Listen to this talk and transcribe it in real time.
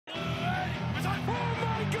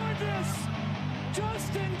goodness!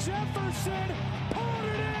 Justin Jefferson pulled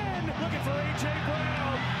it in! Looking for A.J.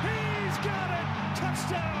 Brown. He's got it!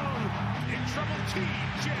 Touchdown! In trouble,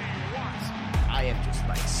 T.J. Watt. I am just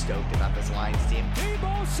stoked about this Lions team.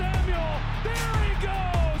 Deebo Samuel, there he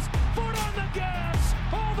goes! Foot on the gas,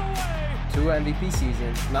 all the way! 2 MVP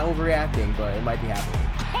seasons. Not overreacting, but it might be happening.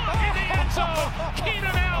 Caught in the end zone,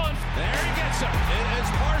 Keenan Allen. There he gets him. It is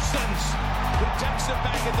Parsons who takes it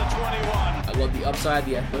back at the 21. I love the upside,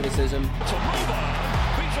 the athleticism. To move on.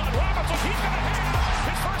 Bijan Robinson, he's got a hand.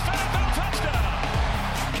 His first NFL touchdown.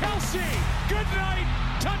 Kelsey, good night.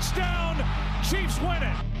 Touchdown. Chiefs win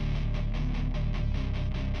it.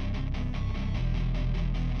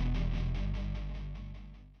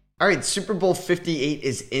 All right, Super Bowl 58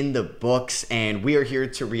 is in the books, and we are here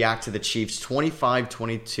to react to the Chiefs'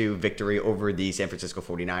 25-22 victory over the San Francisco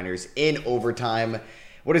 49ers in overtime.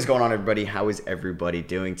 What is going on, everybody? How is everybody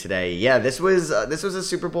doing today? Yeah, this was a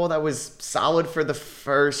Super Bowl that was solid for the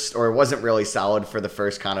first, or it wasn't really solid for the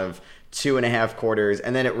first kind of 2.5 quarters,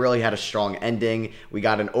 and then it really had a strong ending. We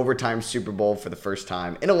got an overtime Super Bowl for the first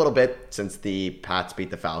time in a little bit since the Pats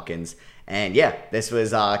beat the Falcons. And yeah, this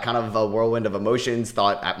was kind of a whirlwind of emotions.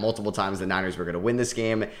 Thought at multiple times the Niners were going to win this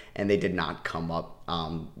game, and they did not come up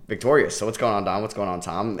victorious. So what's going on, Dom? What's going on,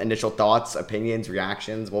 Tom? Initial thoughts, opinions,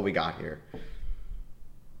 reactions? What we got here?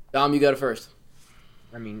 Dom, you got it first.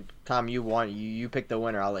 I mean, Tom, you won. You picked the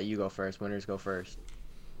winner. I'll let you go first. Winners go first.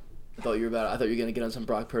 I thought you were gonna get on some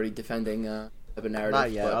Brock Purdy defending type of narrative.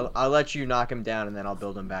 Not yet. I'll let you knock him down, and then I'll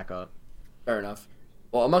build him back up. Fair enough.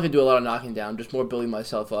 Well, I'm not gonna do a lot of knocking down, just more building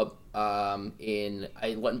myself up.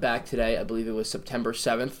 I went back today. I believe it was September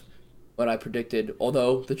 7th when I predicted.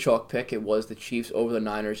 Although the chalk pick, it was the Chiefs over the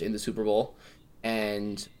Niners in the Super Bowl,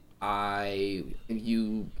 and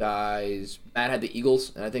you guys, Matt had the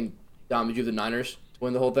Eagles, and I think Dom, did you have the Niners to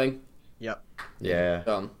win the whole thing? Yep. Yeah.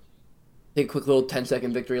 Take a quick little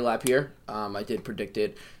 10-second victory lap here. I did predict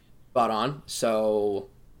it spot on, so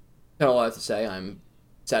kind of all I have to say. I'm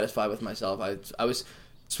satisfied with myself. I was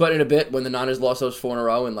sweating a bit when the Niners lost those 4 in a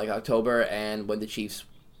row in October, and when the Chiefs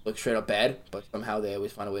looked straight up bad, but somehow they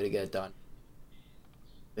always find a way to get it done.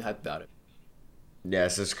 Be hyped about it. Yeah,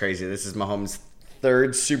 this is crazy. This is Mahomes'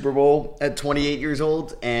 3rd Super Bowl at 28 years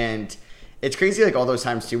old, and it's crazy all those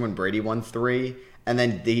times too when Brady won 3, and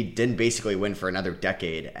then he didn't basically win for another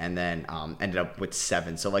decade, and then ended up with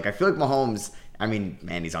 7. So I feel like Mahomes, I mean,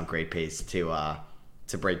 man, he's on great pace to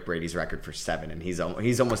break Brady's record for 7, and he's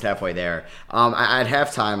almost halfway there. At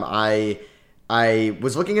halftime, I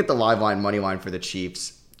was looking at the live line money line for the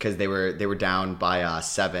Chiefs because they were down by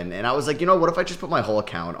 7, and I was like, what if I just put my whole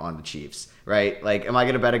account on the Chiefs, right? Am I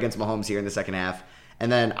going to bet against Mahomes here in the second half?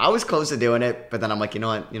 And then I was close to doing it, but then I'm like, you know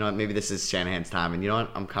what, maybe this is Shanahan's time, and you know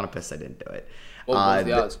what, I'm kind of pissed I didn't do it. What was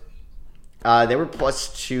the odds? They were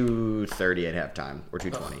plus 230 at halftime, or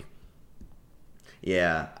 220.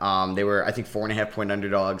 Yeah, they were, I think, 4.5 point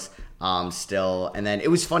underdogs still. And then it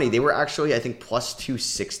was funny. They were actually, I think, plus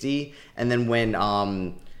 260. And then when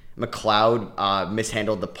McLeod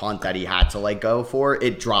mishandled the punt that he had to go for,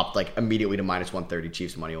 it dropped immediately to minus 130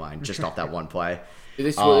 Chiefs money line just off that one play. Did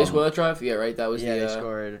they score that drive? Yeah, right. That was they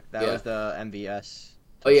scored. That was the MVS.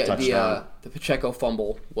 Oh yeah, touchdown. the Pacheco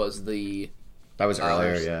fumble was the. That was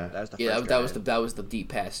earlier. Yeah, that was the first that was the deep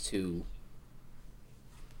pass to.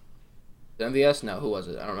 MVS? No, who was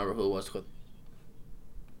it? I don't remember who it was.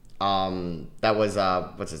 That was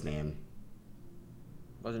what's his name?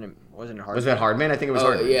 Wasn't it Hardman? Was it Hardman? I think it was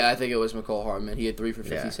Hardman. Yeah, I think it was McCall Hardman. He had 3 for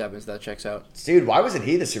 57, so that checks out. Dude, why wasn't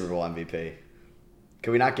he the Super Bowl MVP?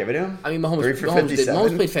 Can we not give it to him? I mean,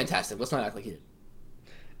 Mahomes played fantastic. Let's not act like he did.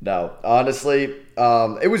 No, honestly,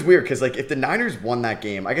 it was weird because if the Niners won that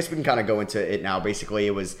game, I guess we can kind of go into it now. Basically,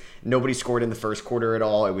 it was nobody scored in the first quarter at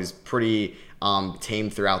all. It was pretty tame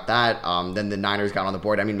throughout that. Then the Niners got on the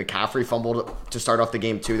board. I mean, McCaffrey fumbled to start off the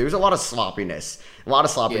game too. There was a lot of sloppiness, a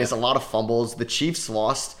lot of fumbles. The Chiefs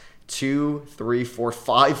lost 2, 3, 4,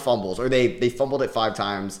 5 fumbles, or they fumbled it 5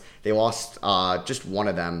 times. They lost just one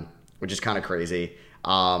of them, which is kind of crazy.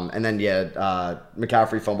 And then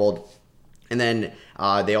McCaffrey fumbled. And then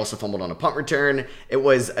they also fumbled on a punt return. It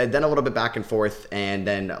was then a little bit back and forth, and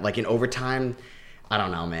then in overtime, I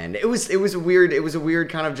don't know, man. It was a weird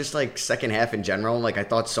kind of just second half in general. I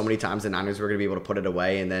thought so many times the Niners were going to be able to put it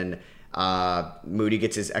away, and then Moody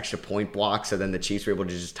gets his extra point block, so then the Chiefs were able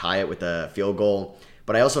to just tie it with a field goal.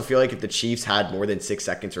 But I also feel like if the Chiefs had more than 6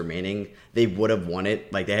 seconds remaining, they would have won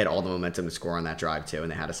it. They had all the momentum to score on that drive too,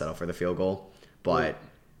 and they had to settle for the field goal. But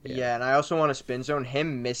yeah, and I also want to spin zone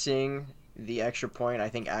him missing the extra point. I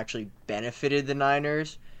think actually benefited the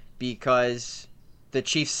Niners because the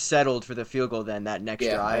Chiefs settled for the field goal then that next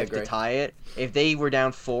drive to tie it. If they were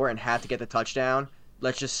down 4 and had to get the touchdown,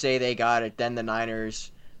 let's just say they got it, then the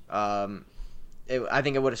Niners, I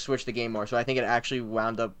think it would have switched the game more. So I think it actually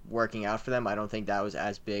wound up working out for them. I don't think that was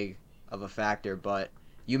as big of a factor. But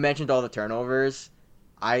you mentioned all the turnovers.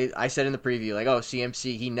 I said in the preview, like,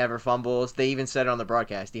 CMC, he never fumbles. They even said it on the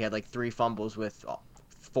broadcast. He had like 3 fumbles with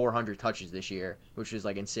 400 touches this year, which was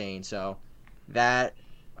like insane. So that,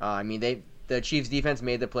 the Chiefs defense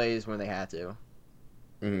made the plays when they had to.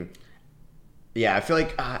 Mm-hmm. Yeah, I feel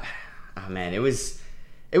like,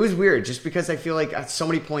 it was weird just because I feel like at so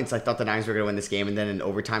many points I thought the Niners were going to win this game, and then an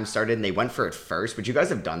overtime started and they went for it first. Would you guys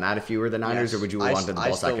have done that if you were the Niners, or would you want the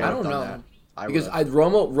ball second? I don't know. Because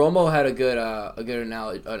Romo had a good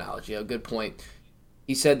analogy, a good point.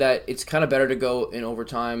 He said that it's kind of better to go in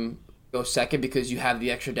overtime, go second, because you have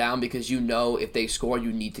the extra down, because you know if they score,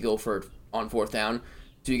 you need to go for it on 4th down.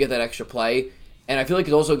 So you get that extra play. And I feel like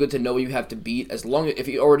it's also good to know you have to beat, as long as if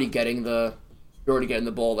you're already getting the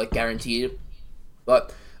ball like guaranteed.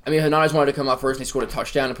 But the Niners wanted to come out first and they scored a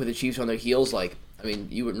touchdown and put the Chiefs on their heels. No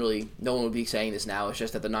one would be saying this now. It's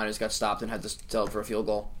just that the Niners got stopped and had to settle for a field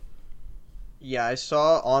goal. Yeah, I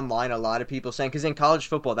saw online a lot of people saying, because in college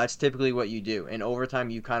football, that's typically what you do. In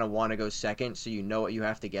overtime, you kind of want to go second, so you know what you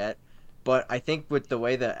have to get. But I think with the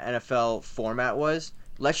way the NFL format was,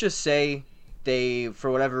 let's just say they,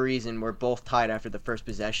 for whatever reason, were both tied after the first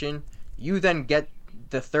possession. You then get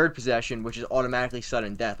the third possession, which is automatically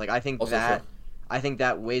sudden death. I think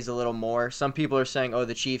that weighs a little more. Some people are saying,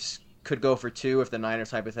 the Chiefs could go for 2 if the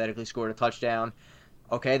Niners hypothetically scored a touchdown.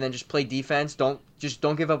 Okay, then just play defense. Don't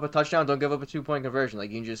give up a touchdown. Don't give up a 2-point conversion. You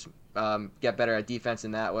can just get better at defense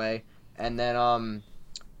in that way. And then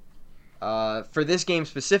for this game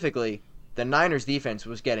specifically, the Niners defense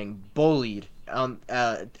was getting bullied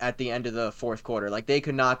at the end of the 4th quarter. They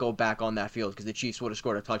could not go back on that field because the Chiefs would have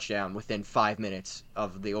scored a touchdown within 5 minutes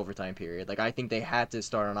of the overtime period. I think they had to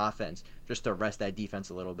start on offense just to rest that defense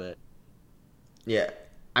a little bit. Yeah.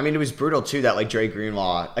 It was brutal, too, that, Dre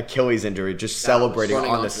Greenlaw, Achilles injury, just celebrating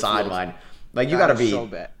on the sideline. You got to be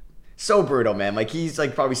so brutal, man. He's,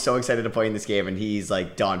 probably so excited to play in this game, and he's,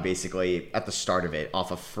 done, basically, at the start of it,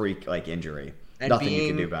 off a freak, injury. And nothing you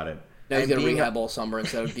can do about it. Now he's going to rehab all summer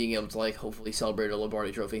instead of being able to, hopefully celebrate a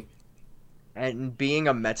Lombardi trophy. And being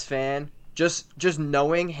a Mets fan, just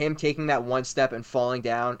knowing him taking that one step and falling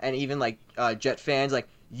down, and even, Jet fans,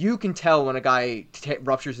 you can tell when a guy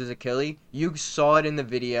ruptures his Achilles. You saw it in the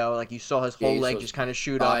video. You saw his whole leg just kind of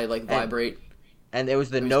shoot up. Vibrate. And it was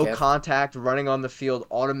the no contact running on the field,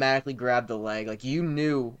 automatically grabbed the leg. You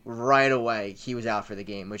knew right away he was out for the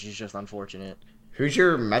game, which is just unfortunate. Who's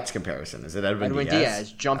your Mets comparison? Is it Edwin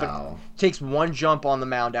Diaz? Jumping, takes one jump on the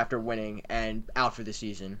mound after winning and out for the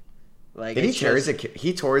season. Did he tear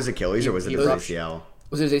he tore his Achilles, or was it his ACL?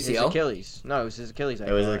 Was it his ACL? His Achilles. No, it was his Achilles.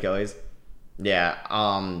 It was his Achilles? Yeah.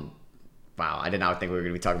 Wow, I did not think we were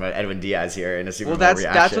going to be talking about Edwin Diaz here in a Super Bowl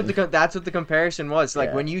reaction. That's what the comparison was.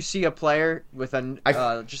 When you see a player with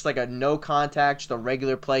just a no contact, just a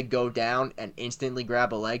regular play go down and instantly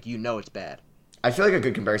grab a leg, you know it's bad. I feel like a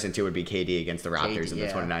good comparison too would be KD against the Raptors in the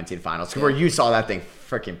 2019 Finals, where you saw that thing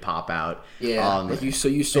freaking pop out. Yeah, you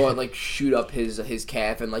saw it shoot up his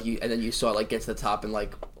calf, and then you saw it get to the top and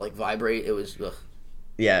vibrate. It was. Ugh.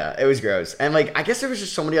 Yeah, it was gross. And, I guess there was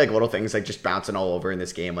just so many, little things, just bouncing all over in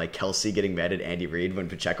this game. Kelsey getting mad at Andy Reid when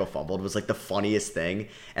Pacheco fumbled was, the funniest thing.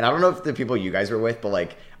 And I don't know if the people you guys were with,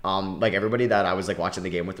 but, everybody that I was, watching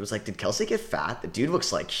the game with was did Kelsey get fat? The dude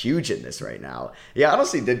looks, huge in this right now. Yeah,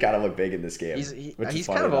 honestly, did kind of look big in this game. He's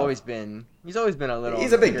kind of always been a little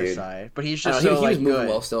he's a big dude. Side. But he's just he was moving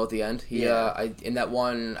well still at the end. In that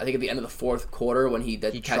one, I think at the end of the 4th quarter when he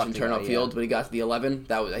catch and turn upfield, when he got to the 11,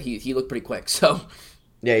 that was he looked pretty quick, so...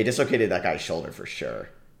 Yeah, he dislocated that guy's shoulder for sure.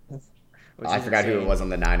 I forgot who it was on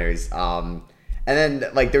the Niners. And then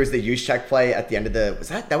there was the Juszczyk play at the end of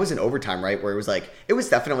that was an overtime, right? Where it was it was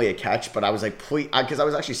definitely a catch, but I was please, because I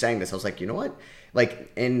was actually saying this, I was you know what?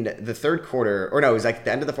 In the 3rd quarter, or no, it was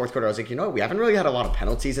the end of the 4th quarter, I was you know what? We haven't really had a lot of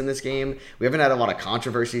penalties in this game. We haven't had a lot of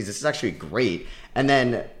controversies. This is actually great. And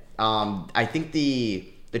then I think the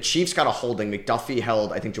Chiefs got a holding. McDuffie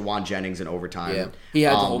held, I think, Jawan Jennings in overtime. Yeah, he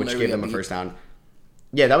had to hold which gave them a first down.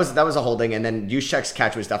 Yeah, that was a holding, and then Juszczyk's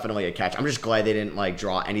catch was definitely a catch. I'm just glad they didn't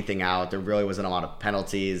draw anything out. There really wasn't a lot of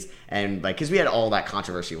penalties, and because we had all that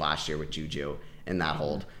controversy last year with Juju in that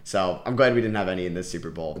hold, so I'm glad we didn't have any in this Super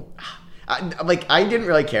Bowl. I didn't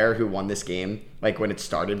really care who won this game when it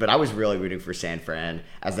started, but I was really rooting for San Fran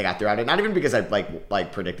as they got throughout it. Not even because I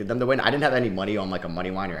predicted them to win. I didn't have any money on a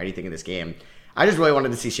money line or anything in this game. I just really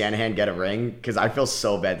wanted to see Shanahan get a ring because I feel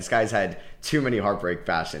so bad. This guy's had too many heartbreak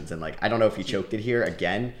fashions, and like I don't know if he choked it here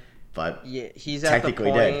again, but Yeah, he's at the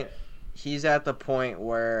technically point. did. He's at the point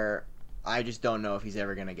where I just don't know if he's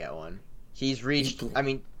ever gonna get one. He's reached. I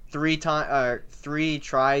mean, three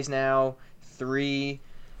tries now, three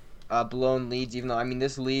blown leads. Even though I mean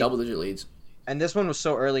this lead, Double-digit leads. and this one was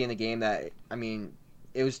so early in the game that I mean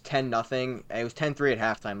it was 10-0. It was 10-3 at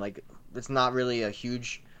halftime. Like it's not really a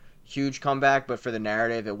huge comeback, but for the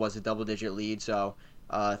narrative, it was a double-digit lead. So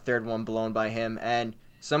third one blown by him, and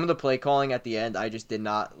some of the play calling at the end I just did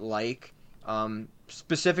not like.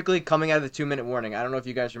 Specifically coming out of the 2-minute warning. I don't know if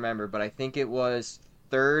you guys remember, but I think it was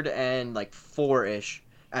 3rd and like 4-ish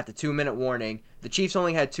at the 2-minute warning. The Chiefs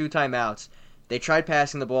only had 2 timeouts. They tried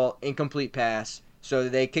passing the ball, incomplete pass. So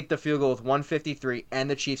they kicked the field goal with 1:53, and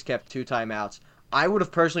the Chiefs kept 2 timeouts. I would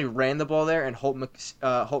have personally ran the ball there and hope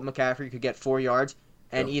McCaffrey could get 4 yards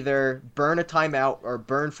and either burn a timeout or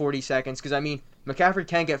burn 40 seconds. Because, I mean, McCaffrey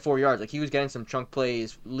can get 4 yards. Like, he was getting some chunk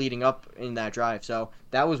plays leading up in that drive. So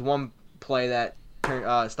that was one play that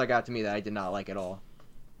stuck out to me that I did not like at all.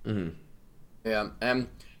 Mm-hmm. Yeah,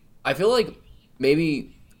 I feel like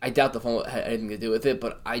maybe I doubt the phone had anything to do with it,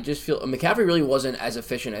 but I just feel McCaffrey really wasn't as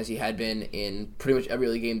efficient as he had been in pretty much every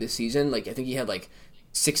other game this season. Like I think he had like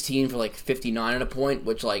 16 for like 59 at a point,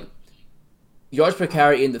 which like yards per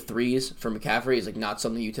carry in the threes for McCaffrey is like not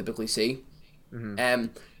something you typically see. Mm-hmm.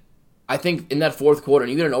 And I think in that fourth quarter,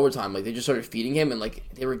 and even in overtime, like they just started feeding him, and like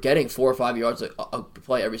they were getting 4 or 5 yards like, a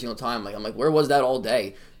play every single time. Like I'm like, where was that all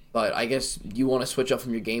day? But I guess you want to switch up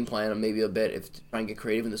from your game plan maybe a bit if to try and get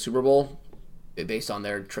creative in the Super Bowl, based on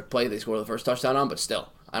their trick play they scored the first touchdown on. But still,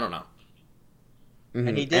 I don't know. Mm-hmm.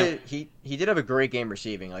 And he did have a great game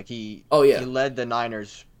receiving. Like he led the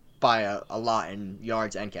Niners by a lot in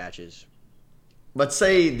yards and catches. Let's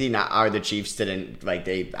say the Chiefs didn't I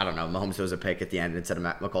don't know, Mahomes throws a pick at the end instead of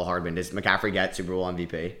McCall Hardman. Does McCaffrey get Super Bowl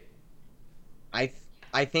MVP?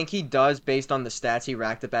 I think he does based on the stats he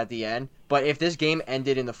racked up at the end. But if this game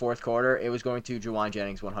ended in the fourth quarter, it was going to Juwan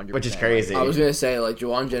Jennings 100%. Which is crazy. I was gonna say like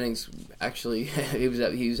Juwan Jennings actually he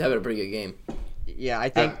was having a pretty good game. Yeah, I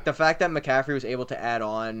think the fact that McCaffrey was able to add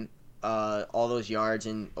on all those yards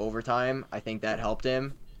in overtime, I think that helped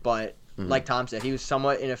him. But like Tom said, he was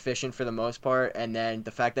somewhat inefficient for the most part. And then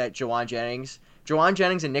the fact that Juwan Jennings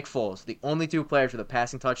and Nick Foles, the only 2 players with a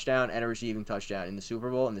passing touchdown and a receiving touchdown in the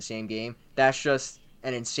Super Bowl in the same game, that's just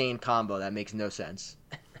an insane combo that makes no sense.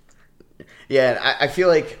 Yeah, I feel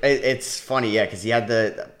like it's funny, yeah, because he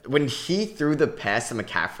had when he threw the pass to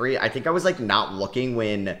McCaffrey, I think I was like not looking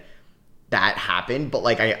when that happened, but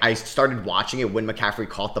like I started watching it when McCaffrey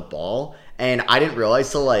caught the ball, and I didn't realize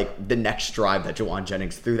till like the next drive that Juwan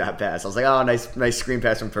Jennings threw that pass. I was like, oh, nice screen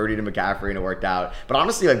pass from Purdy to McCaffrey, and it worked out. But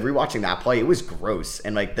honestly, like rewatching that play, it was gross,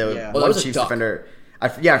 and like the one Chiefs defender, I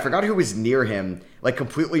forgot who was near him, like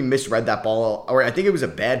completely misread that ball, or I think it was a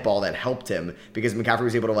bad ball that helped him because McCaffrey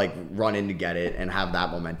was able to like run in to get it and have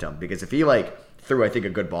that momentum. Because if he like threw, I think, a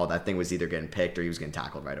good ball, that thing was either getting picked or he was getting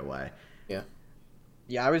tackled right away. Yeah.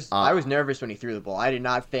 Yeah, I was nervous when he threw the ball. I did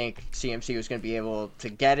not think CMC was going to be able to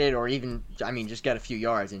get it or even, I mean, just get a few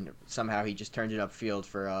yards, and somehow he just turned it upfield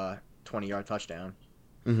for a 20-yard touchdown.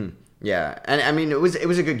 Mm-hmm. Yeah, and I mean, it was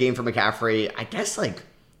a good game for McCaffrey. I guess like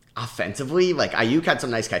offensively, like Ayuk had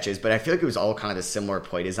some nice catches, but I feel like it was all kind of the similar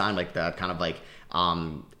play design, like the kind of like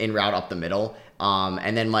in route up the middle.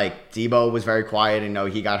 And then like Debo was very quiet. And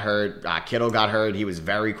he got hurt. Kittle got hurt. He was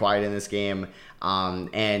very quiet in this game.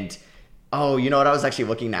 And oh, you know what? I was actually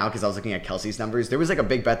looking now because I was looking at Kelsey's numbers. There was like a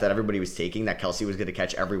big bet that everybody was taking that Kelsey was going to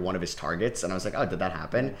catch every one of his targets, and I was like, oh, did that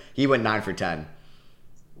happen? He went 9 for 10.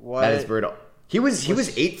 What? That is brutal. He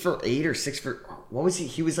was 8 for 8 or 6 for what was he?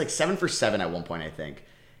 He was like 7 for 7 at one point, I think,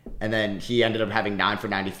 and then he ended up having 9 for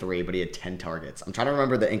 93, but he had 10 targets. I'm trying to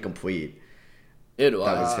remember the incomplete. It was.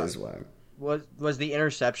 That was his way. Was the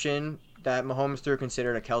interception that Mahomes threw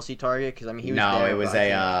considered a Kelsey target? Because I mean, he was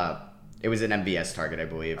there, it was an MVS target, I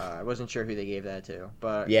believe. I wasn't sure who they gave that to,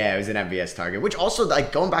 but yeah, it was an MVS target. Which also,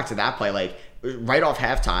 like, going back to that play, like right off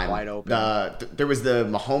halftime, wide open. There was the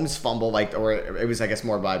Mahomes fumble, like, or it was, I guess,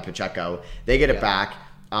 more by Pacheco. They get it back.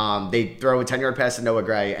 They throw a 10-yard pass to Noah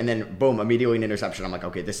Gray, and then boom, immediately an interception. I'm like,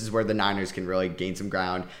 okay, this is where the Niners can really gain some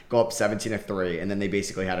ground, go up 17-3, and then they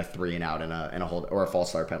basically had a 3 and out and a hold or a false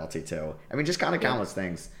start penalty too. I mean, just kind of countless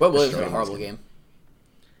things. What was a horrible game?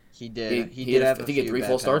 He did. He did have. I think he had 3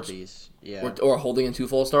 false starts. Yeah. Or holding in 2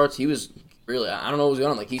 false starts. He was really. I don't know what was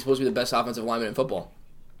going on. Like he's supposed to be the best offensive lineman in football.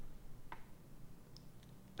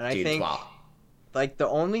 And I think, like the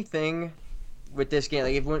only thing with this game,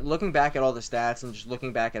 like if we're looking back at all the stats and just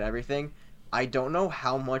looking back at everything, I don't know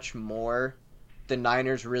how much more the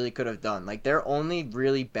Niners really could have done. Like, their only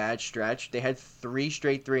really bad stretch, they had 3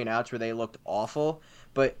 straight 3-and-outs where they looked awful.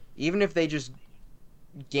 But even if they just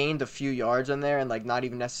gained a few yards on there and, like, not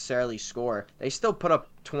even necessarily score, they still put up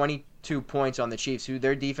 22 points on the Chiefs, who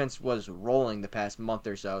their defense was rolling the past month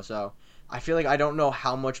or so. So I feel like I don't know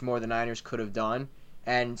how much more the Niners could have done.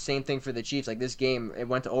 And same thing for the Chiefs. Like, this game, it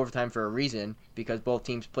went to overtime for a reason because both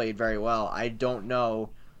teams played very well. I don't know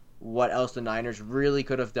what else the Niners really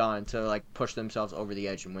could have done to, like, push themselves over the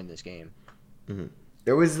edge and win this game. Mm-hmm.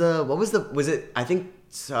 There was I think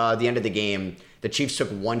the end of the game, the Chiefs took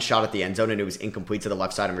one shot at the end zone and it was incomplete to the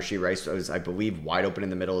left side, and Rashee Rice was, I believe, wide open in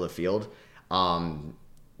the middle of the field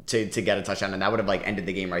to get a touchdown, and that would have, like, ended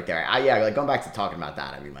the game right there. Like, going back to talking about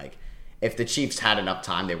that, I mean, like, if the Chiefs had enough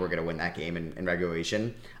time, they were going to win that game in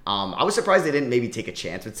regulation. I was surprised they didn't maybe take a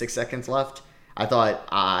chance with 6 seconds left. I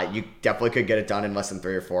thought you definitely could get it done in less than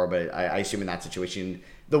 3 or 4, but I assume in that situation,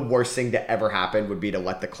 the worst thing to ever happen would be to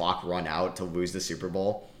let the clock run out to lose the Super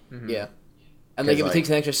Bowl. Mm-hmm. Yeah. And, like, if it takes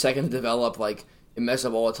an extra second to develop, like, it messes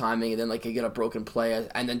up all the timing, and then, like, you get a broken play,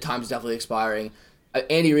 and then time's definitely expiring.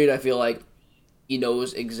 Andy Reid, I feel like he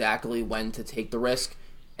knows exactly when to take the risk,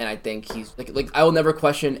 and I think he's, like I will never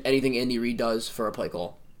question anything Andy Reid does for a play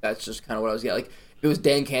call. That's just kind of what I was getting. Like, if it was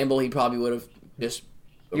Dan Campbell, he probably would have just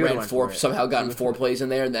somehow gotten 4 plays in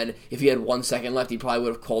there, and then if he had 1 second left, he probably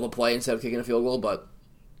would have called a play instead of kicking a field goal, but...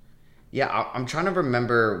 Yeah, I'm trying to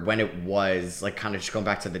remember when it was, like, kind of just going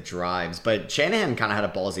back to the drives, but Shanahan kind of had a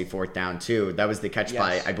ballsy 4th down, too. That was the catch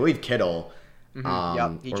by, I believe, Kittle. Mm-hmm.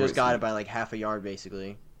 Yep, he just got it by, like, half a yard,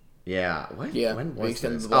 basically. Yeah. When was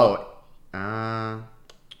this? I'm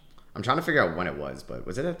trying to figure out when it was, but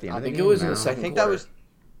was it at the end of the game? I think it was in the second quarter. That was...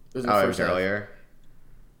 It was earlier?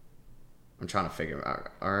 I'm trying to figure out.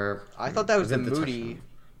 I thought that was the Moody...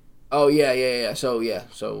 Oh, yeah. So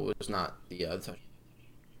it was not the touchdown.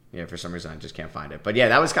 Yeah, for some reason I just can't find it. But yeah,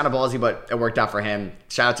 that was kind of ballsy, but it worked out for him.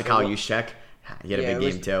 Shout out to Kyle Juszczyk. He had a big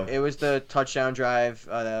game too. It was the touchdown drive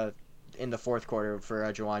in the 4th quarter for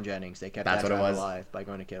Juwan Jennings. They kept that drive alive by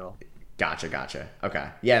going to Kittle. Gotcha. Okay.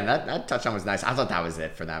 Yeah, that touchdown was nice. I thought that was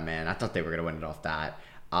it for that, man. I thought they were going to win it off that.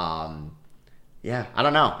 Yeah, I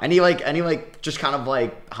don't know. Any just kind of,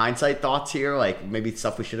 like, hindsight thoughts here? Like, maybe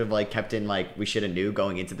stuff we should have, like, kept in, like, we should have knew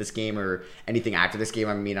going into this game, or anything after this game?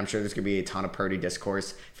 I mean, I'm sure there's going to be a ton of Purdy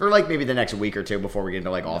discourse for, like, maybe the next week or two before we get into,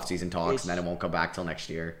 like, off-season talks, and then it won't come back till next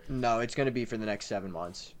year. No, it's going to be for the next 7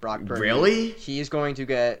 months. Brock Purdy. Really? He is going to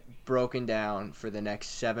get broken down for the next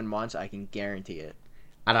 7 months. I can guarantee it.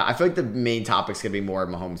 I don't know. I feel like the main topic's going to be more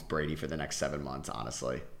Mahomes-Brady for the next 7 months,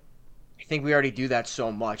 honestly. I think we already do that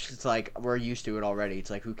so much. It's like we're used to it already.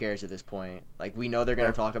 It's like, who cares at this point? Like, we know they're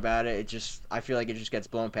gonna talk about it. I feel like it just gets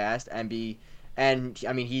blown past. And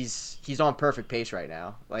I mean, he's on perfect pace right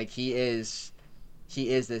now. Like, he is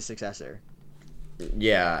the successor.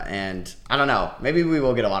 Yeah, and I don't know. Maybe we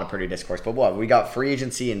will get a lot of Purdy discourse. But what, we got free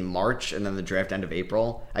agency in March and then the draft end of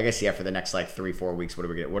April. I guess for the next, like, 3-4 weeks. What do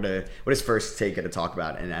we get? What is first take to talk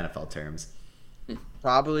about in NFL terms?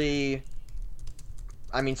 Probably.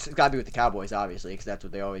 I mean, it's got to be with the Cowboys, obviously, because that's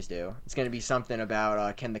what they always do. It's going to be something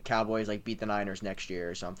about can the Cowboys, like, beat the Niners next year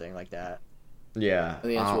or something like that. Yeah.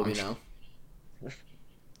 The answer will be no.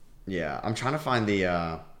 Yeah, I'm trying to find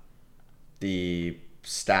the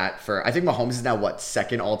stat for... I think Mahomes is now,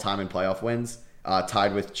 second all-time in playoff wins?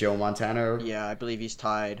 Tied with Joe Montana? Yeah, I believe he's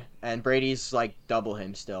tied. And Brady's, like, double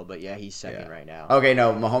him still, but yeah, he's second right now. Okay,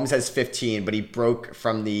 no, Mahomes has 15, but he broke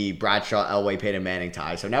from the Bradshaw, Elway, Peyton Manning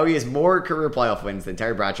tie. So now he has more career playoff wins than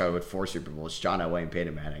Terry Bradshaw with 4 Super Bowls, John Elway and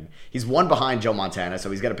Peyton Manning. He's one behind Joe Montana, so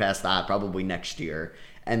he's going to pass that probably next year.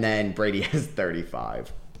 And then Brady has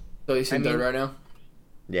 35. So he's in third right now?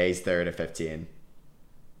 Yeah, he's third at 15.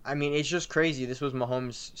 I mean, it's just crazy. This was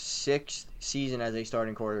Mahomes' 6th season as a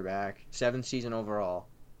starting quarterback, 7th season overall.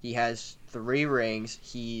 He has 3 rings.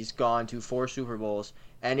 He's gone to 4 Super Bowls.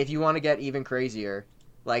 And if you want to get even crazier,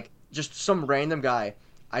 like, just some random guy,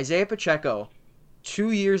 Isaiah Pacheco, 2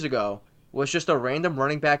 years ago, was just a random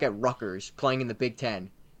running back at Rutgers playing in the Big Ten.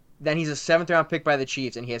 Then he's a 7th-round pick by the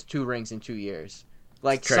Chiefs, and he has 2 rings in 2 years.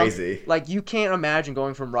 Like, it's crazy. You can't imagine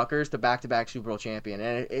going from Rutgers to back-to-back Super Bowl champion.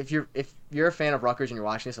 And if you're a fan of Rutgers and you're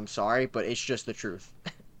watching this, I'm sorry, but it's just the truth.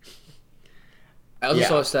 I also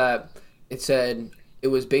saw a stat. It said it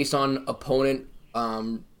was based on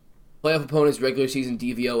playoff opponents' regular season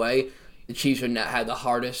DVOA. The Chiefs had the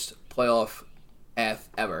hardest playoff path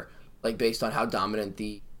ever, like, based on how dominant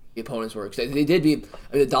the opponents were. They did beat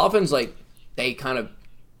the Dolphins. Like, they kind of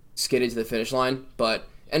skidded to the finish line, but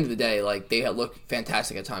end of the day, like, they had looked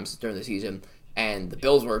fantastic at times during the season, and the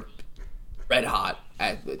Bills were red hot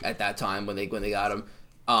at that time when they got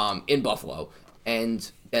them in Buffalo.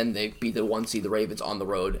 and then they beat the 1 seed, the Ravens, on the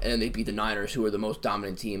road, and then they beat the Niners, who were the most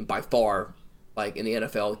dominant team by far, like in the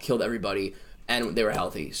NFL, killed everybody, and they were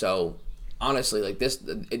healthy. So honestly, like this,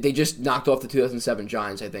 they just knocked off the 2007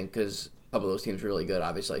 Giants, I think, because a couple of those teams were really good,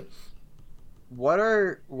 obviously. What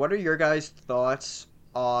are your guys' thoughts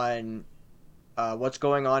on what's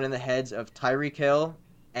going on in the heads of Tyreek Hill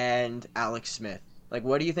and Alex Smith? Like,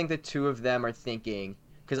 what do you think the two of them are thinking?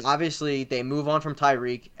 Because obviously they move on from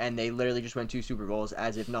Tyreek and they literally just went 2 Super Bowls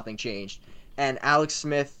as if nothing changed. And Alex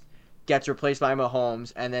Smith gets replaced by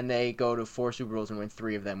Mahomes, and then they go to 4 Super Bowls and win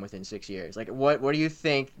 3 of them within 6 years. Like, what do you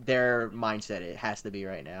think their mindset it has to be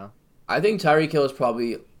right now? I think Tyreek Hill is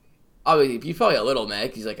probably, obviously, he's probably a little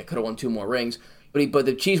mad. He's like, I could have won 2 more rings. But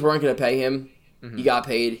the Chiefs weren't going to pay him. Mm-hmm. He got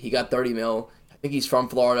paid. He got $30 million. I think he's from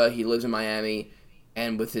Florida. He lives in Miami.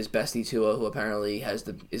 And with his bestie Tua, who apparently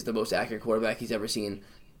is the most accurate quarterback he's ever seen.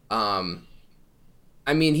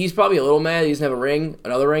 I mean, he's probably a little mad. He doesn't have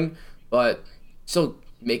another ring, but still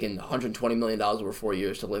making $120 million over 4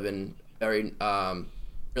 years to live in a very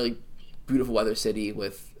really beautiful weather city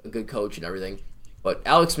with a good coach and everything. But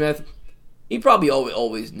Alex Smith, he probably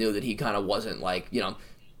always knew that he kind of wasn't like,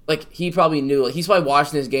 like he probably knew, like he's probably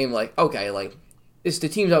watching this game like, okay, like the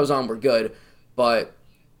teams I was on were good, but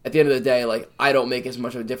at the end of the day, like I don't make as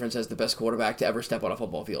much of a difference as the best quarterback to ever step on a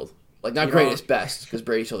football field. Like, not greatest, best, because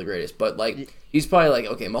Brady's still the greatest. But, like, he's probably like,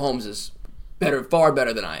 okay, Mahomes is far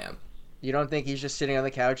better than I am. You don't think he's just sitting on the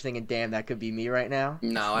couch thinking, damn, that could be me right now?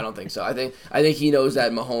 No, I don't think so. I think he knows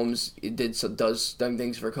that Mahomes does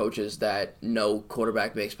things for coaches that no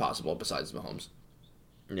quarterback makes possible besides Mahomes.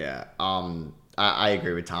 Yeah, I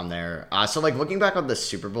agree with Tom there. So, like, looking back on the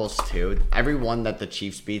Super Bowls, too, everyone that the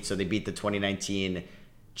Chiefs beat, so they beat the 2019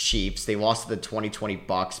 Chiefs, they lost to the 2020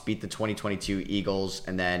 Bucks, beat the 2022 Eagles,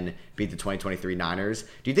 and then beat the 2023 Niners.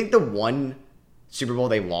 Do you think the one Super Bowl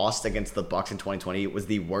they lost against the Bucks in 2020 was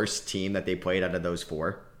the worst team that they played out of those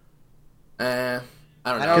 4? I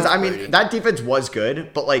don't know. Because, I mean, that defense was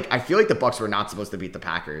good, but, like, I feel like the Bucks were not supposed to beat the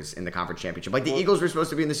Packers in the conference championship. Like, the Eagles were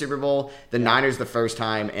supposed to be in the Super Bowl, the Niners the first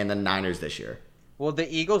time, and the Niners this year. Well, the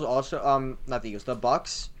Eagles also, not the Eagles, the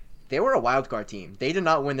Bucks, they were a wild card team. They did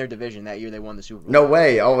not win their division that year they won the Super Bowl. No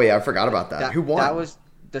way. Oh, wait, I forgot about that. Who won? That was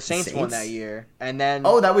the Saints won that year. And then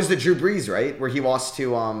that was the Drew Brees, right? Where he lost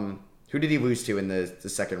to who did he lose to in the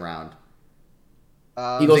second round?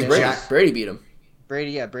 Eagles. Brady beat him.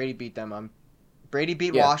 Brady beat them. Brady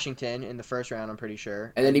beat Washington in the first round, I'm pretty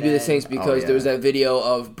sure. And then he beat the Saints because there was that video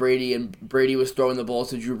of Brady, and Brady was throwing the ball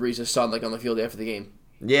to Drew Brees' son, like on the field after the game.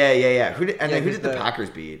 Yeah. Who did the Packers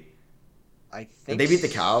beat? I think did they beat the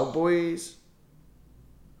Cowboys?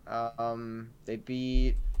 They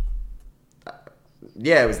beat.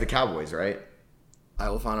 Yeah, it was the Cowboys, right? I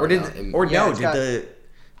will find out. Did the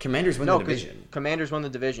Commanders win the division? Commanders won the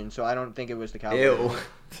division, so I don't think it was the Cowboys. Ew.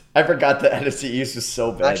 I forgot the NFC East was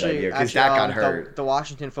so bad that year because Dak got hurt. The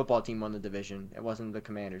Washington football team won the division. It wasn't the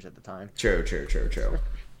Commanders at the time. True.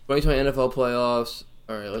 2020 NFL playoffs.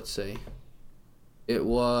 All right, let's see. It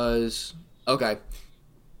was okay.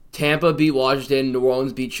 Tampa beat Washington, New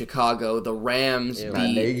Orleans beat Chicago, the Rams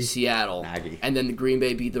beat Seattle, and then the Green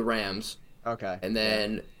Bay beat the Rams. Okay. And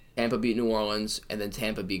then Tampa beat New Orleans, and then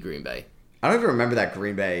Tampa beat Green Bay. I don't even remember that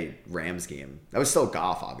Green Bay Rams game. That was still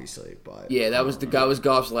Goff, obviously, but that was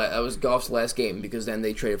Goff's last game because then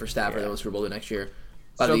they traded for Stafford and won Super Bowl the next year.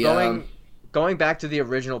 But so going back to the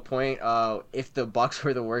original point, if the Bucs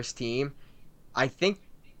were the worst team, I think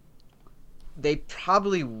they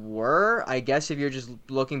probably were, I guess, if you're just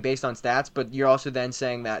looking based on stats, but you're also then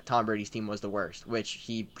saying that Tom Brady's team was the worst, which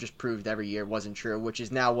he just proved every year wasn't true, which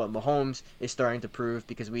is now what Mahomes is starting to prove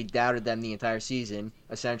because we doubted them the entire season,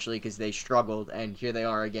 essentially, because they struggled, and here they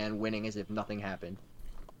are again, winning as if nothing happened.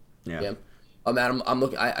 Yeah. Man, I'm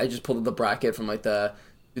looking. I just pulled up the bracket from like the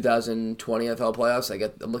 2020 NFL playoffs.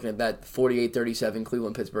 I'm looking at that 48-37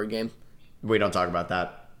 Cleveland-Pittsburgh game. We don't talk about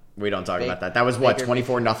that. About that. That was what,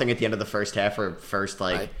 24-0 at the end of the first half or first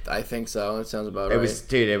like. I think so. It sounds about right. It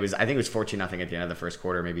was. I think it was 14-0 at the end of the first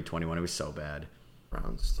quarter, maybe 21. It was so bad.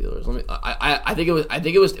 Browns Steelers. I think it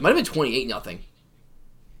was. It might have been 28-0.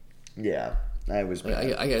 Yeah, that was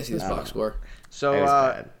bad. I gotta see this box score. So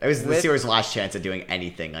it was the Steelers' last chance of doing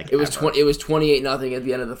anything. Like it was 28-0 at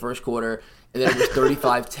the end of the first quarter, and then it was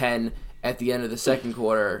 35-10. At the end of the second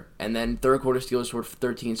quarter, and then third quarter Steelers scored for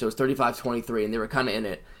 13, so it was 35-23, and they were kind of in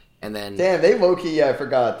it. And then they low-key, I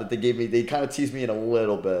forgot that they kind of teased me in a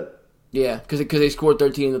little bit. Yeah, because they scored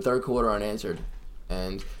 13 in the third quarter unanswered,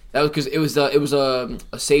 and that was because it was a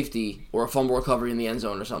safety or a fumble recovery in the end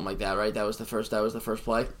zone or something like that, right? That was the first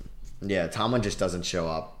play. Yeah, Tomlin just doesn't show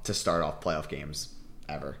up to start off playoff games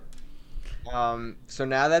ever. So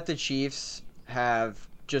now that the Chiefs have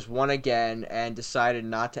just won again and decided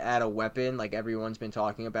not to add a weapon like everyone's been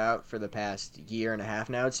talking about for the past year and a half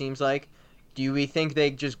now, it seems like, do we think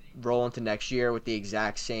they just roll into next year with the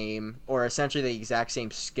exact same, or essentially the exact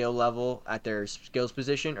same skill level at their skills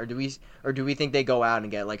position, or do we think they go out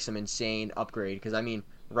and get like some insane upgrade? Because I mean,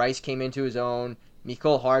 Rice came into his own.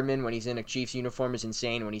 Mecole Hardman, when he's in a Chiefs uniform, is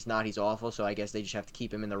insane. When he's not, he's awful. So I guess they just have to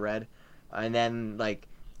keep him in the red. And then like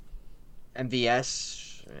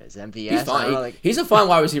MVS is MVS. He's fine. Know, He's a fine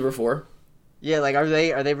wide receiver for. Yeah, like are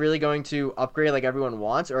they really going to upgrade like everyone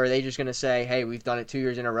wants, or are they just going to say, hey, we've done it 2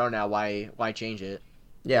 years in a row now, why change it?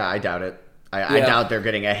 Yeah, I doubt it. I doubt they're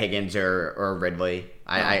getting a Higgins or a Ridley.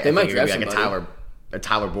 I they might think it'd draft be like a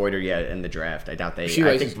Tyler Boyd in the draft. I doubt they.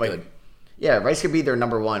 I think like good. Yeah, Rice could be their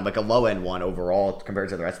number one, like a low end one overall compared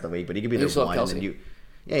to the rest of the league, but he could be their one. And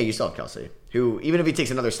then you still have Kelsey, who even if he takes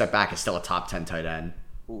another step back, is still a top 10 tight end.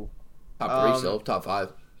 Ooh. Top 3 still, top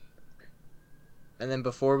 5. And then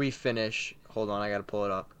before we finish, hold on, I got to pull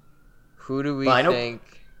it up. Who do we think?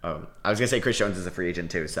 Oh, I was gonna say Chris Jones is a free agent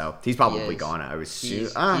too, so he's probably gone.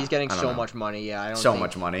 He's getting so much money. Yeah, I don't so think,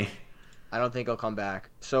 much money. I don't think he'll come back.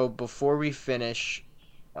 So before we finish,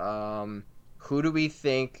 who do we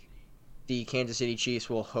think the Kansas City Chiefs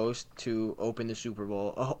will host to open the Super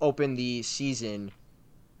Bowl, open the season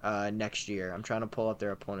next year? I'm trying to pull up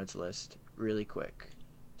their opponents list really quick.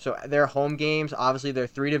 So their home games, obviously, they're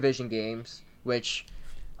 3 division games, which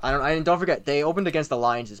don't forget they opened against the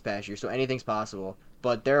Lions this past year, so anything's possible.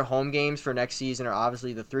 But their home games for next season are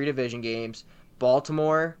obviously the 3 division games: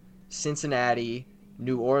 Baltimore, Cincinnati,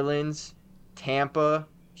 New Orleans, Tampa,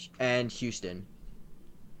 and Houston.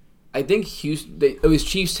 I think it was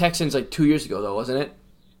Chiefs Texans like 2 years ago though, wasn't it?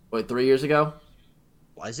 Wait, 3 years ago?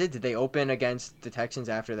 Was it? Did they open against the Texans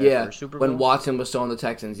after their first Super Bowl? When Watson was still on the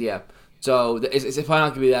Texans, yeah. So it's probably not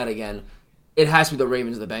gonna be that again. It has to be the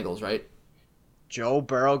Ravens and the Bengals, right? Joe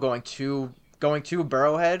Burrow going to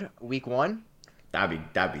Burrowhead week 1.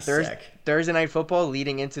 That'd be sick. Thursday Night Football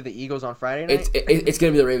leading into the Eagles on Friday night. It's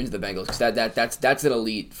gonna be the Ravens and the Bengals because that's an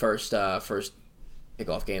elite first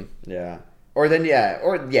kickoff game. Yeah. Or that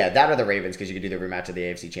or the Ravens, because you could do the rematch of the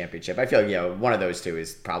AFC Championship. I feel like one of those two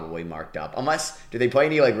is probably marked up. Unless, do they play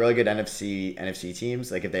any like really good NFC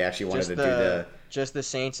teams? Like if they actually wanted to do just the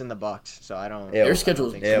Saints and the Bucks. So I don't. Their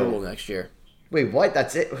schedule is brutal next year. Wait, what?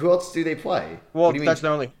 That's it? Who else do they play? Well, that's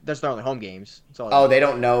their only home games. They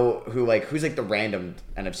don't know who's like the random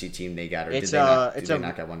NFC team they got, or did they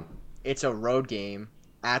not get one? It's a road game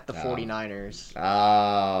at the 49ers.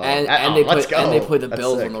 Oh, and they play the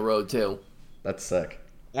Bills on the road too. That's sick.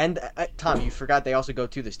 And Tom, you forgot they also go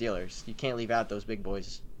to the Steelers. You can't leave out those big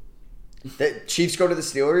boys. The Chiefs go to the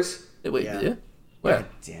Steelers? Wait, yeah. Where? God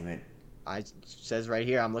damn it! It says right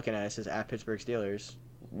here. I'm looking at it. It says at Pittsburgh Steelers.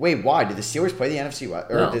 Wait, why? Did the Steelers play the NFC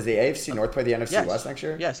West? Or does the AFC North play the NFC West next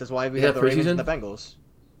year? Yes, that's why we have the Ravens and the Bengals.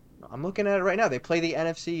 I'm looking at it right now. They play the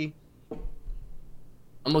NFC.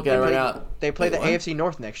 I'm looking at it right now. They play the AFC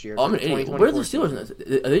North next year. Where are the Steelers in this?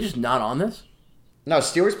 Are they just not on this? No,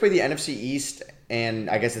 Steelers play the NFC East, and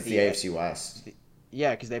I guess it's the AFC West.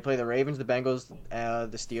 Yeah, because they play the Ravens, the Bengals,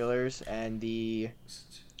 the Steelers, and the...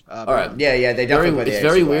 all right. Yeah, they definitely play the AFC It's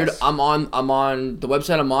very West. weird. I'm on the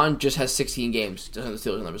website I'm on just has 16 games. Doesn't have the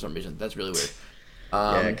Steelers on there for some reason. That's really weird.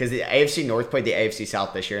 Yeah, because the AFC North played the AFC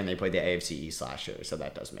South this year, and they played the AFC East last year, so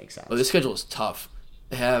that does make sense. Well, this schedule is tough.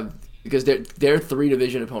 They have because they're 3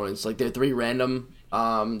 division opponents. Like they're 3 random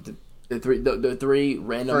the 3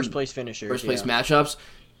 random first place finishers, first place matchups.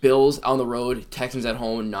 Bills on the road, Texans at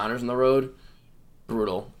home, Niners on the road.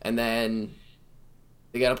 Brutal. And then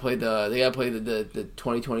they gotta play the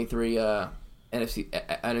 2023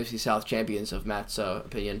 NFC South champions of Matt's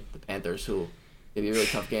opinion, the Panthers, who it'd be a really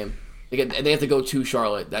tough game. They have to go to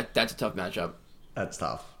Charlotte. That's a tough matchup. That's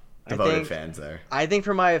tough. Devoted fans there. I think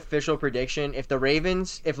for my official prediction, if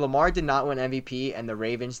Lamar did not win MVP and the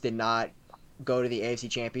Ravens did not go to the AFC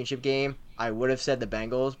Championship game, I would have said the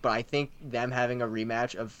Bengals, but I think them having a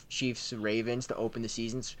rematch of Chiefs-Ravens to open the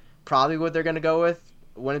season's probably what they're going to go with.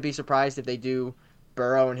 Wouldn't be surprised if they do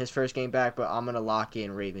Burrow in his first game back, but I'm going to lock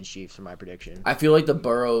in Ravens-Chiefs for my prediction. I feel like the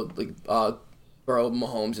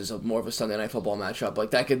Burrow-Mahomes is more of a Sunday Night Football matchup.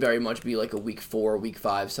 Like that could very much be like a Week 4, Week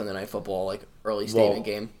 5 Sunday Night Football, like early statement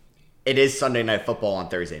game. It is Sunday Night Football on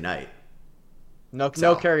Thursday night. No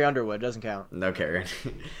Carrie Underwood, doesn't count. No Carrie.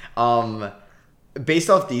 Based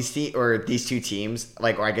off these two teams,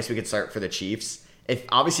 or I guess we could start for the Chiefs. If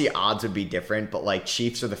obviously odds would be different, but like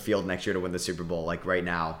Chiefs are the field next year to win the Super Bowl. Like right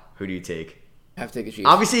now, who do you take? I have to take a Chiefs.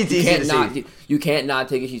 Obviously, it's easy to say. You can't not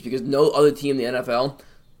take a Chiefs because no other team in the NFL.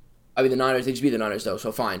 I mean, the Niners. They just beat the Niners though,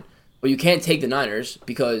 so fine. But you can't take the Niners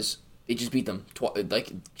because they just beat them.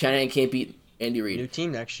 Like Shanahan can't beat Andy Reid. New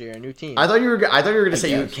team next year. New team. I thought you were going to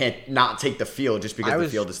say you guess. can't not take the field just because the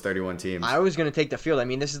field is 31 teams. I was going to take the field. I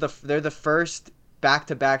mean, they're the first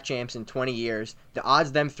back-to-back champs in 20 years. The odds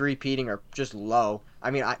of them three-peating are just low.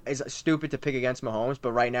 I mean, it's stupid to pick against Mahomes,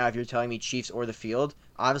 but right now, if you're telling me Chiefs or the field,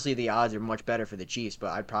 obviously the odds are much better for the Chiefs.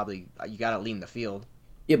 But you got to lean the field.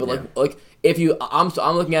 Yeah, but like if you, I'm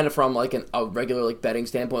looking at it from like a regular like betting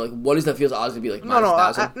standpoint. Like, what is the field's odds to be like?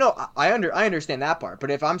 I understand that part.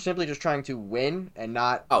 But if I'm simply just trying to win and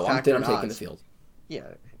not, I'm taking the field. Yeah.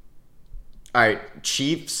 All right,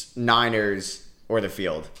 Chiefs, Niners, or the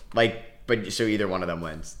field. But so either one of them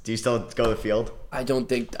wins. Do you still go the field? I don't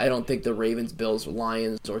think the Ravens, Bills,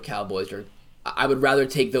 Lions, or Cowboys are. I would rather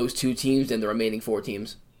take those two teams than the remaining four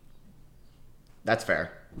teams. That's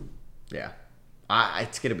fair. Yeah.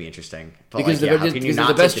 It's gonna be interesting Because there's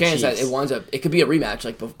the best chance that it winds up. It could be a rematch.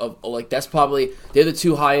 Like that's probably they're the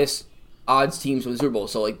two highest odds teams for the Super Bowl.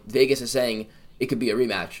 So like Vegas is saying it could be a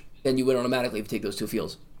rematch. Then you win automatically if you take those two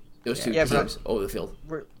fields, two teams over the field.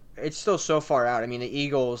 It's still so far out. I mean, the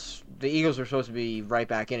Eagles were supposed to be right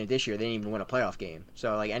back in it this year. They didn't even win a playoff game.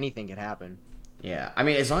 So like anything can happen. Yeah, I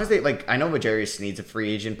mean, as long as they I know Majarius Sneed's a free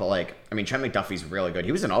agent, but I mean, Trent McDuffie's really good.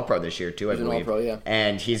 He was an All-Pro this year too, I believe. An All-Pro, yeah.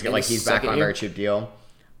 And he's back on a very cheap deal.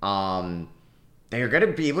 They're gonna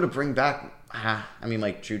be able to bring back. I mean,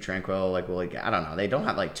 Drew Tranquill. I don't know. They don't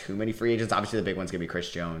have too many free agents. Obviously, the big one's gonna be Chris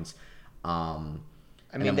Jones. I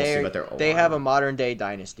mean, they have a modern day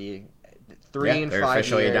dynasty. 3 and 5 they're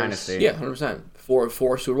officially years. a dynasty. Yeah, 100%.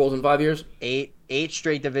 Four Super Bowls in 5 years. Eight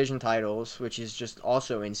straight division titles, which is just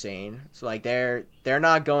also insane. So they're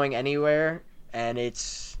not going anywhere, and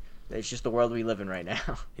it's just the world we live in right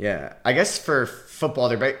now. Yeah, I guess for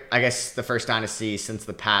football, I guess the first dynasty since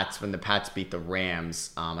the Pats, when the Pats beat the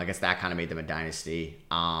Rams. I guess that kind of made them a dynasty.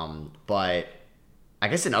 But I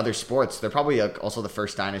guess in other sports, they're probably also the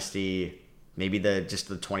first dynasty. Maybe the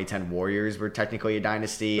 2010 Warriors were technically a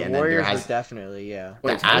dynasty, and Warriors then there has definitely, yeah.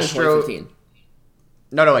 The Astros. 2015.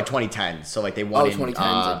 No, 2010. So they won in 2010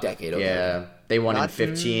 is a decade. Okay. Yeah, they won in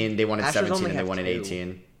 15. They won in Astros 17, and they won in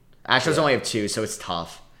 18. Astros only have 2, so it's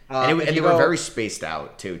tough. And they were very spaced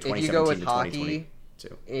out too. 2017 to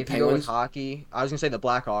 2022. If you go with hockey, I was gonna say the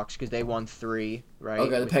Blackhawks because they won 3, right?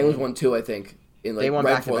 Okay, the Penguins won 2, I think. They won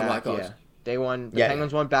right back to back. Blackhawks. Yeah. They won. The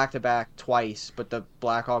Penguins won back to back twice, but the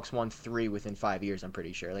Blackhawks won 3 within 5 years. I'm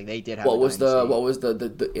pretty sure. They did have. What was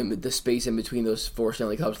the space in between those 4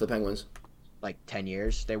 Stanley Cups for the Penguins? 10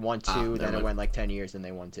 years. They won 2, then it went 10 years, then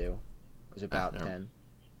they won 2. It was about 10.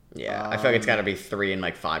 Yeah, I feel like it's got to be 3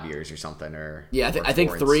 in 5 years or something. I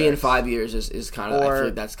think 3 in 5 years is kind of. I feel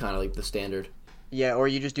like that's kind of the standard. Yeah, or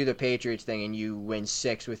you just do the Patriots thing and you win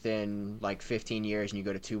 6 within 15 years and you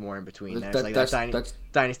go to 2 more in between. That's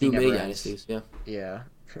dynasty never ends. Dynasties, yeah. Yeah.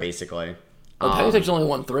 Basically. The Patriots only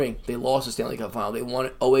won 3. They lost the Stanley Cup final. They won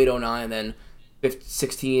 08-09, then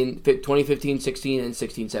 2015, 16, and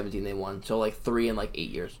 16, 17 they won. So 3 in 8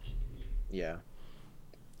 years. Yeah.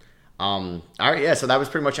 All right, yeah, so that was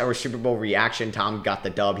pretty much our Super Bowl reaction. Tom got the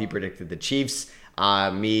dub. He predicted the Chiefs.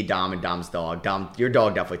 Me, Dom, and Dom's dog. Dom, your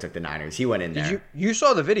dog definitely took the Niners. He went in there. You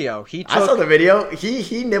saw the video. I saw the video.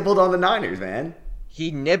 He nibbled on the Niners, man.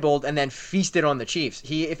 He nibbled and then feasted on the Chiefs.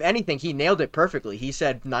 If anything, he nailed it perfectly. He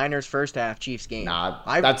said Niners first half, Chiefs game. Nah,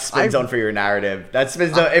 that's spin zone for your narrative. That's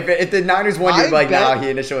spin zone. If the Niners won, you'd be like, nah, he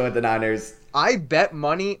initially went with the Niners. I bet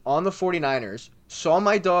money on the 49ers, saw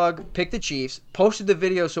my dog pick the Chiefs, posted the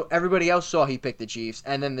video so everybody else saw he picked the Chiefs,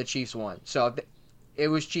 and then the Chiefs won. So it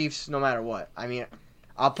was Chiefs no matter what. I mean,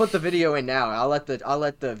 I'll put the video in now. I'll let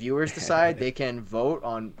the viewers decide. They can vote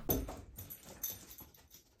on.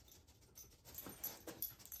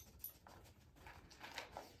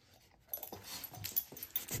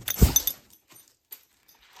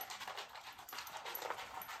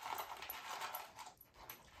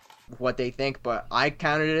 What they think, but I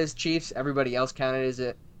counted it as Chiefs. Everybody else counted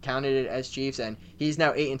it as Chiefs, and he's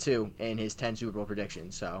now 8-2 in his 10 Super Bowl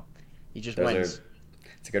predictions. So he just wins.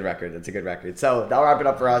 It's a good record. It's a good record. So that'll wrap it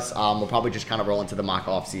up for us. We'll probably just kind of roll into the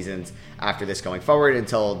mock-off seasons after this going forward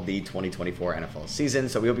until the 2024 NFL season.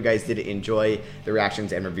 So we hope you guys did enjoy the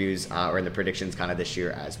reactions and reviews or in the predictions kind of this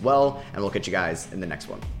year as well. And we'll catch you guys in the next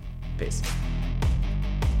one. Peace.